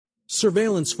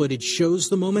Surveillance footage shows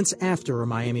the moments after a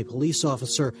Miami police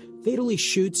officer fatally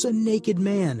shoots a naked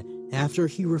man after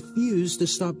he refused to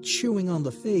stop chewing on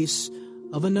the face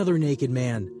of another naked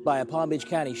man. By a Palm Beach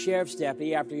County Sheriff's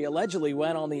deputy after he allegedly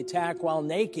went on the attack while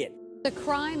naked. The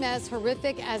crime as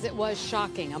horrific as it was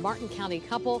shocking. A Martin County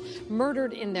couple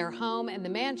murdered in their home, and the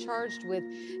man charged with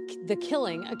the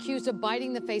killing accused of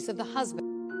biting the face of the husband.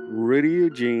 Rudy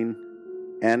Eugene,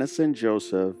 Anison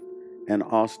Joseph, and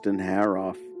Austin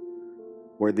Haroff.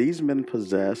 Were these men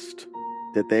possessed?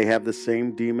 Did they have the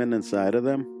same demon inside of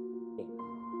them?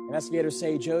 Investigators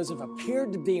say Joseph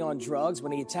appeared to be on drugs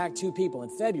when he attacked two people in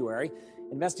February.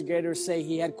 Investigators say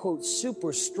he had, quote,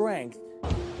 super strength.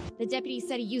 The deputy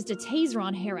said he used a taser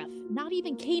on Haroff. Not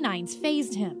even canines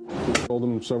fazed him. Told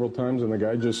him several times, and the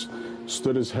guy just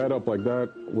stood his head up like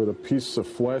that with a piece of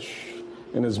flesh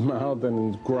in his mouth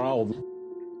and growled.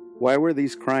 Why were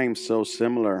these crimes so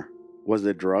similar? Was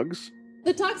it drugs?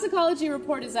 The toxicology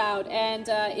report is out, and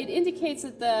it indicates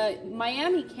that the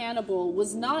Miami cannibal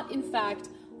was not, in fact,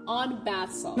 on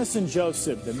bath salts. Anison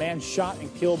Joseph, the man shot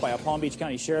and killed by a Palm Beach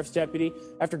County Sheriff's deputy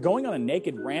after going on a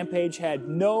naked rampage, had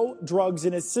no drugs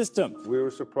in his system. We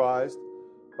were surprised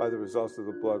by the results of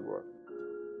the blood work.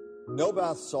 No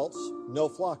bath salts, no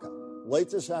flocka.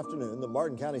 Late this afternoon, the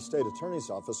Martin County State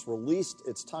Attorney's Office released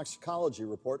its toxicology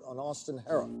report on Austin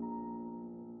Haroff.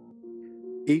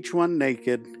 Each one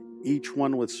naked, each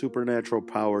one with supernatural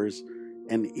powers,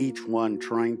 and each one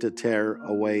trying to tear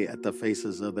away at the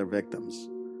faces of their victims.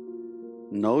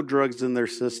 No drugs in their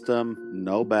system,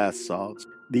 no bath salts.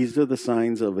 These are the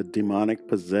signs of a demonic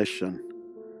possession.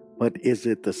 But is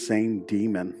it the same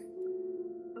demon?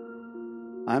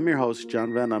 I'm your host,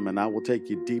 John Venom, and I will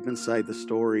take you deep inside the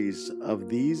stories of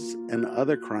these and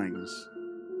other crimes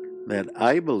that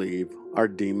I believe are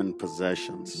demon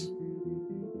possessions.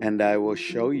 And I will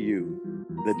show you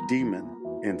the demon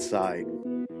inside.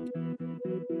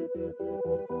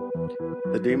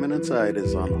 The Demon Inside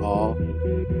is on all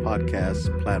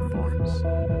podcast platforms.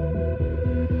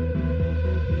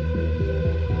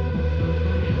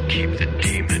 Keep the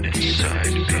demon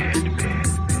inside, man.